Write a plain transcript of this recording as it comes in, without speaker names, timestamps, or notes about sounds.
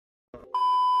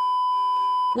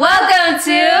Welcome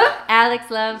to Alex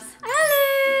Loves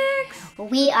Alex!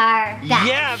 We are back.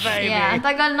 Yeah, baby! Yeah, ang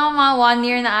tagal no, mga 1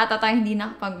 year na ata tayo hindi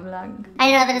nakapag-vlog.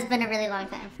 I know that it's been a really long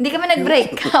time. Hindi kami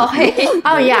nag-break, okay?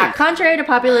 Oh yeah, contrary to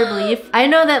popular belief, I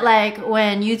know that like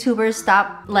when YouTubers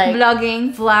stop like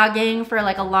vlogging for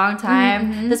like a long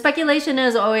time, the speculation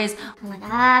is always, oh my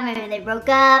god, maybe they broke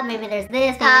up, maybe there's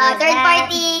this, maybe third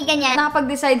party, ganyan.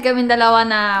 Nakapag-decide kami dalawa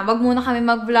na wag muna kami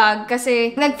mag-vlog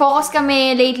kasi nag-focus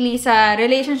kami lately sa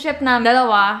relationship na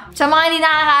dalawa. Sa mga hindi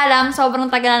nakakaalam, sobrang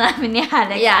tagal na namin ni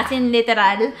Alex. Yeah. As in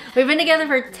literal. we've been together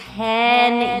for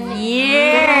 10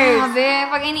 years. Grabe,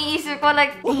 pag iniisip ko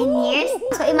like 10 years?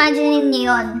 So imagine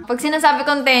niyo yun. pag sinasabi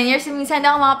kong 10 years, minsan hindi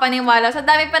ako makapaniwala. So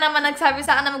dami pa naman nagsabi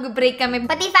sa akin na mag-break kami.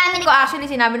 Pati family ko actually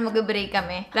sinabi na mag-break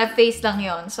kami. Love face lang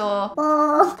yon. So,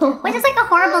 which is like a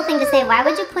horrible thing to say. Why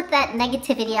would you put that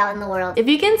negativity out in the world?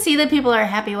 If you can see that people are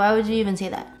happy, why would you even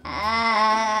say that?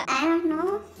 I don't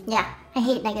know. Yeah, I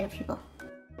hate negative people.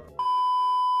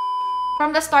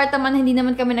 from the start naman, hindi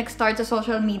naman kami nag-start sa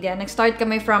social media. Nag-start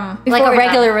kami from Like a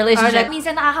regular that. relationship. Or like,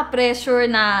 minsan nakaka-pressure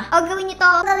na Oh, gawin niyo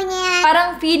to. Gawin niyo yan. parang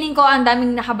feeling ko ang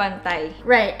daming nakabantay.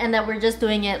 Right, and that we're just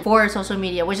doing it for social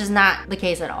media, which is not the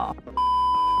case at all.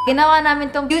 Ginawa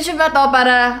namin tong YouTube na to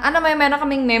para, meron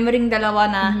kaming memoryng dalawa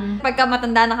na pagka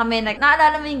matanda na kami, like,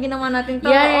 naalala mo yung ginawa natin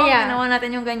to? Yeah. Ginawa natin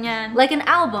yung ganyan. Like an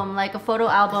album, like a photo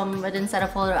album, but instead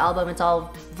of photo album, it's all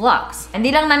vlogs.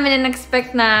 Hindi lang namin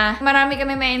na-expect na marami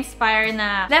kami ma-inspire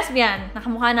na lesbian,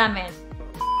 nakamukha namin.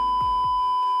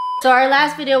 So our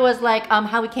last video was like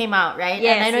how we came out, right?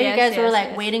 Yes, and I know you guys were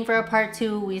like yes. waiting for a part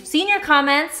 2. We've seen your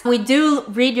comments. We do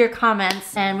read your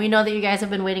comments, and we know that you guys have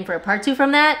been waiting for a part 2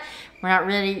 from that. We're not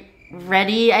really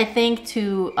ready, I think,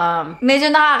 to Medyo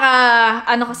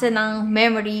kasi ng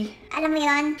memory. Alam mo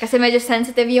yun? Kasi medyo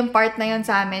sensitive yung part na yun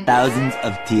sa amin. Thousands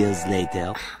of tears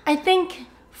later. I think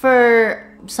for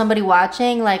somebody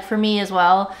watching, like for me as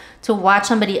well, to watch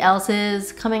somebody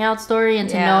else's coming out story and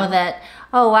to know that,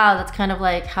 oh wow, that's kind of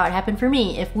like how it happened for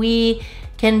me. If we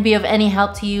can be of any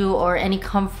help to you or any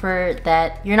comfort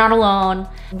that you're not alone,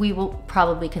 we will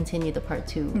probably continue the part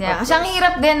 2. Yeah, kasi ang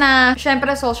hirap din na,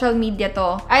 syempre social media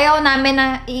to. Ayaw namin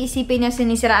na iisipin yung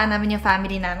sinisiraan namin yung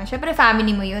family namin. Syempre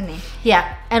family mo yun eh.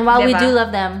 Yeah, and while we Diba? do love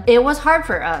them, it was hard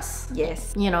for us.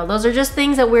 Yes. You know, those are just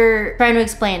things that we're trying to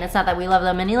explain. It's not that we love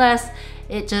them any less.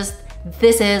 It just,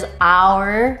 this is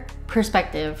our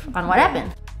perspective on what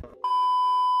happened.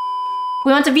 We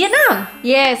went to Vietnam!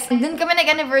 Yes, dun kami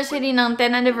nag-anniversary ng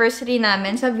 10th anniversary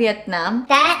namin sa Vietnam.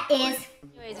 That is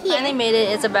We finally made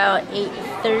it. It's about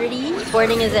 8:30.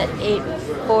 Boarding is at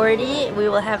 8:40. We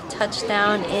will have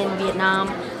touchdown in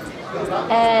Vietnam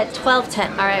at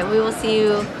 12:10. All right, we will see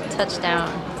you touchdown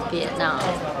Vietnam.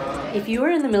 If you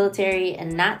are in the military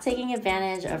and not taking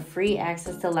advantage of free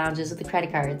access to lounges with the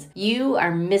credit cards, you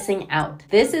are missing out.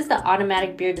 This is the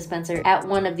automatic beer dispenser at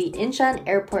one of the Incheon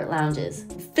airport lounges.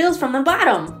 It fills from the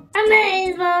bottom.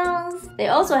 amazeballs. They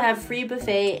also have free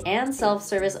buffet and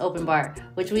self-service open bar,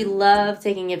 which we love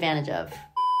taking advantage of.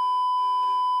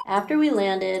 After we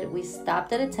landed, we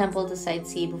stopped at a temple to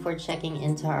sightsee before checking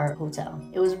into our hotel.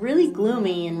 It was really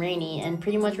gloomy and rainy and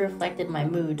pretty much reflected my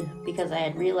mood because I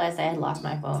had realized I had lost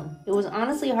my phone. It was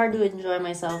honestly hard to enjoy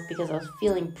myself because I was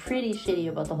feeling pretty shitty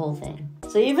about the whole thing.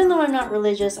 So even though I'm not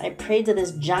religious, I prayed to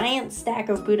this giant stack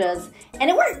of Buddhas and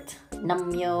it worked!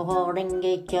 Nam-myoho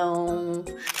Renge Kyo.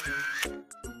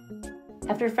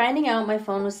 After finding out my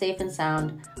phone was safe and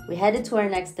sound, we headed to our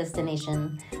next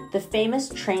destination, the famous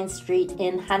train street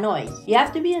in Hanoi. You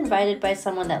have to be invited by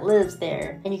someone that lives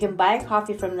there, and you can buy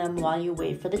coffee from them while you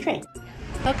wait for the train.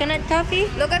 Coconut coffee?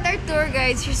 Look at our tour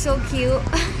guides, you're so cute.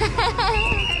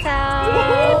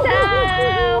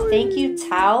 Tao! Thank you,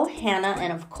 Tao, Hannah,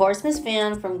 and of course Miss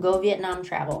Van from Go Vietnam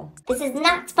Travel. This is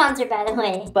not sponsored, by the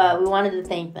way. But we wanted to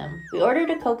thank them. We ordered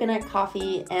a coconut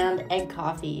coffee and egg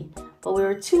coffee, but we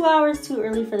were 2 hours too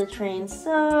early for the train,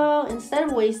 so instead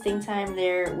of wasting time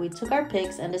there, we took our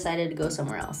picks and decided to go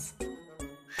somewhere else.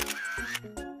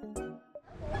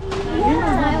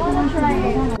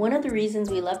 One of the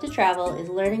reasons we love to travel is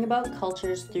learning about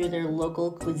cultures through their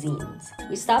local cuisines.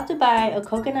 We stopped to buy a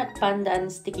coconut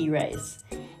pandan sticky rice,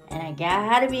 and I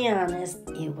gotta be honest,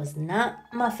 it was not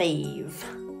my fave.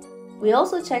 We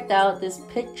also checked out this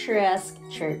picturesque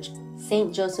church, St.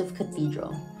 Joseph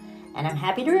Cathedral, and I'm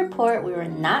happy to report we were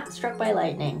not struck by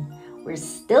lightning. We're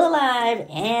still alive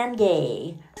and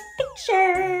gay.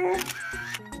 Picture!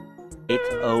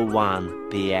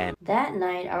 8:01 p.m. That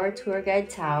night, our tour guide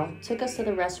Tao took us to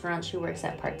the restaurant she works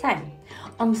at part-time.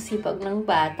 Ang sipag ng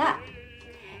bata.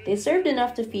 They served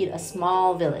enough to feed a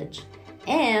small village.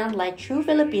 And like true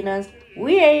Filipinas,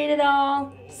 we ate it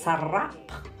all. Sarap!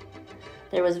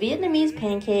 There was Vietnamese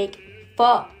pancake,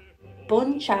 pho,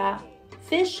 bún cha,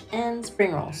 fish, and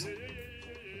spring rolls.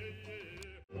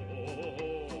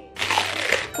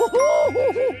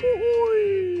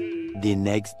 The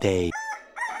next day.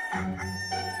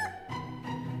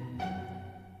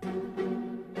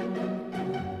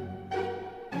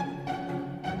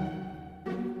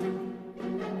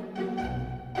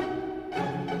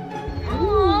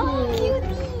 Oh,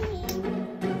 cutie.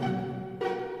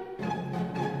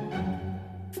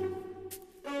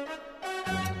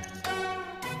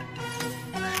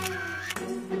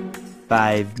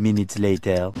 5 minutes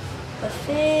later.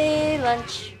 Buffet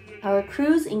lunch. Our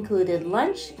cruise included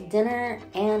lunch, dinner,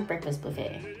 and breakfast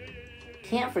buffet.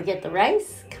 Can't forget the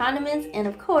rice, condiments, and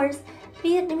of course,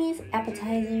 Vietnamese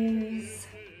appetizers.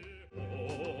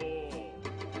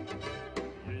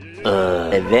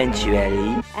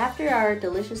 Eventually. After our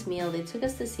delicious meal, they took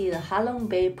us to see the Ha Long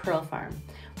Bay Pearl Farm,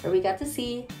 where we got to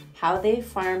see how they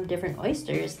farm different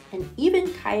oysters and even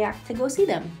kayak to go see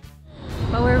them.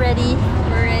 But we're ready.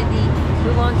 We're ready. We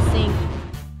won't sink.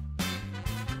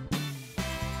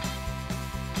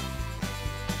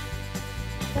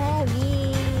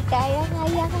 Baby, kaya.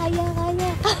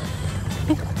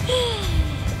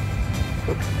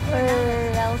 Or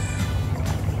else.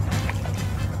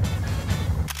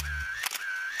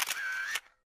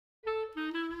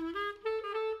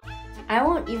 I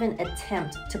won't even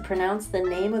attempt to pronounce the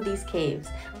name of these caves,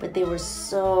 but they were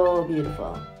so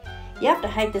beautiful. You have to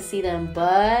hike to see them,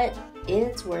 but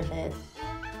it's worth it.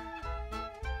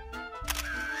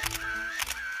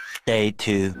 Day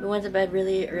 2. We went to bed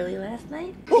really early last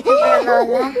night,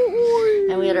 Lola.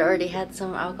 and we had already had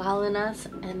some alcohol in us,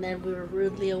 and then we were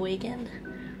rudely awakened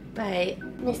by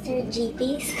Mr.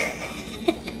 GP's.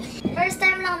 First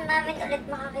time lang namin ulit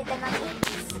makakita ng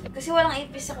ipis. Kasi walang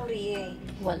ipis sa Korea eh.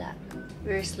 wala.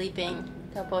 We were sleeping,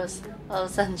 tapos all of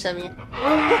a sudden siya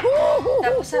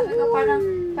Tapos sabi ko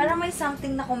parang may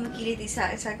something na kumikiliti sa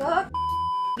akin. Sabi ko, oh,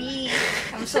 B,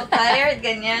 I'm so tired,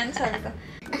 ganyan. Sabi ko,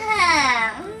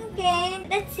 Okay,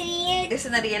 that's weird.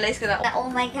 kasi na-realize ko na, Oh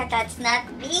my god, that's not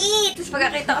beat. tapos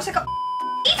pagkakita ko, sabi ko,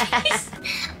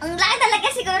 Ang laki talaga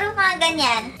siguro mga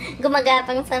ganyan.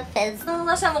 Gumagapang sa fez. nung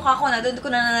nasa mukha ko na, doon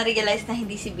ko na na-realize na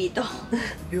hindi si Bito.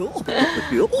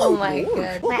 Oh my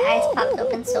god. My eyes popped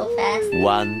open so fast. 1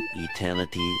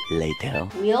 eternity later.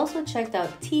 We also checked out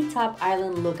T-Top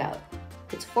Island Lookout.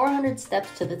 It's 400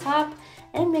 steps to the top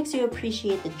and makes you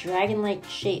appreciate the dragon-like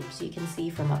shapes you can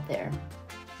see from up there.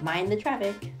 Mind the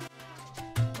traffic.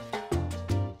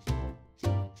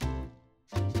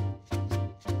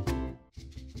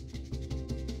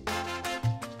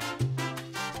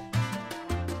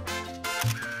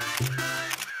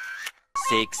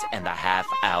 Six and a half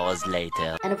hours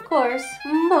later. And of course,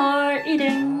 more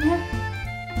eating.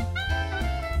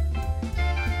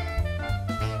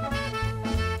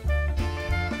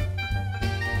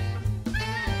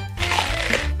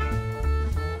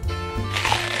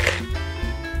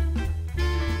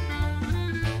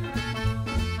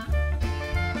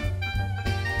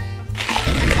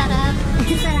 Sarap.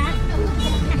 Sarap.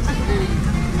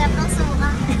 Sarap ng suka.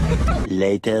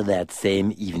 Later that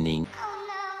same evening.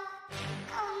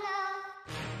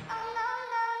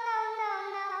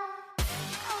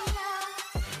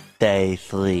 Day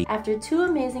 3. After 2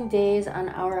 amazing days on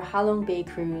our Ha Long Bay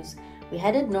cruise, we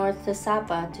headed north to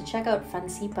Sapa to check out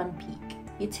Fansipan Peak.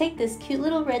 You take this cute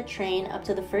little red train up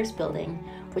to the first building,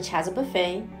 which has a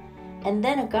buffet, and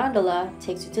then a gondola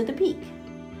takes you to the peak.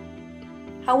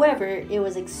 However, it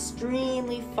was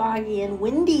extremely foggy and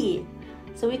windy,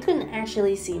 so we couldn't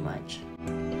actually see much.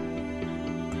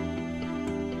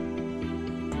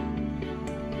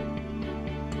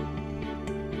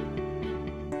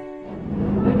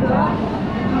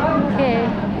 Okay.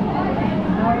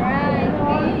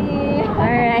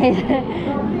 Alright.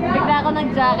 Bigla ako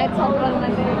nag-jacket, sobrang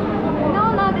No,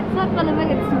 it's not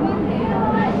malamig, it's windy.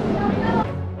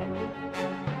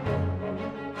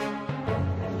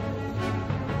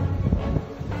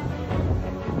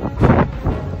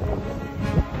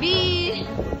 B!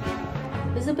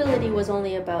 Visibility was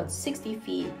only about 60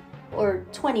 feet, or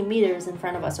 20 meters in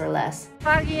front of us or less.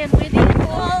 Foggy and windy and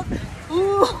cold.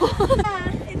 Ooh!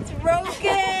 It's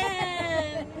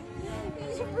broken!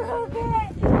 It's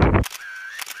broken.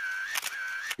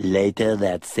 Later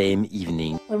that same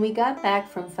evening. When we got back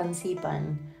from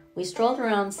Fansipan, we strolled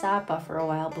around Sapa for a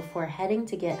while before heading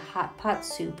to get hot pot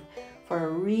soup for a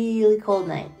really cold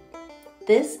night.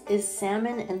 This is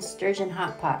salmon and sturgeon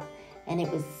hot pot, and it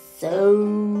was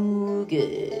so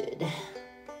good.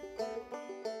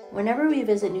 Whenever we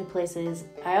visit new places,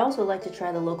 I also like to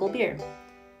try the local beer.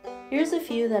 Here's a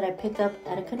few that I picked up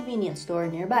at a convenience store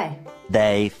nearby.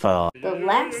 Day 4. The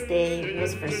last day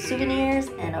was for souvenirs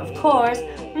and, of course,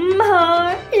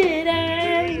 more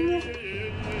eating.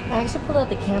 I actually pulled out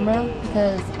the camera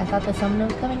because I thought the thumbnail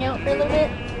was coming out for a little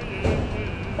bit,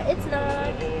 but it's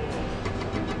not.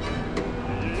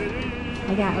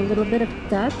 I got a little bit of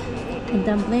duck and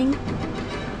dumpling,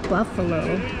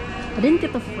 buffalo. I didn't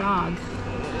get the frog.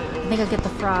 I think I'll get the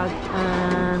frog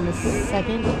on the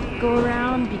second go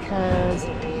around because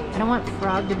I don't want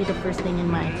frog to be the first thing in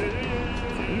my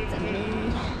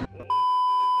sentiment.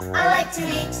 I like to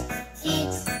eat,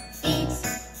 eat, eat,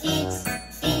 eat,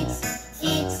 eat,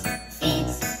 eat, eat,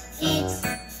 eat,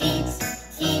 eat,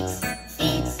 eat,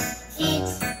 eat,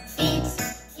 eat,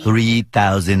 eat.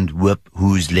 3,000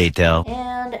 whoop-whoos later.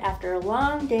 And after a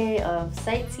long day of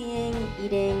sightseeing,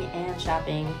 eating, and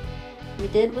shopping, we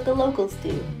did what the locals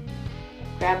do.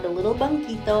 Grabbed a little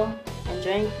banquito and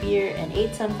drank beer and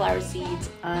ate sunflower seeds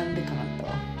on the canto.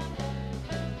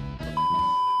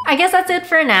 I guess that's it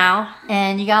for now.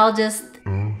 And you all just...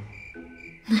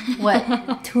 what?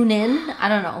 Tune in? I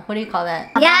don't know. What do you call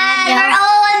that? Yan! We're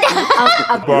old!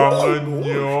 Abangan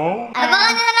nyo.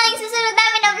 Abangan nyo na lang yung susunod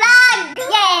namin na vlog!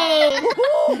 Yay!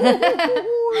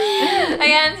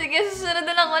 Ayan, sige, susunod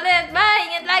na lang ulit. Bye!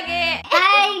 Ingat lagi!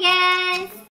 Bye guys!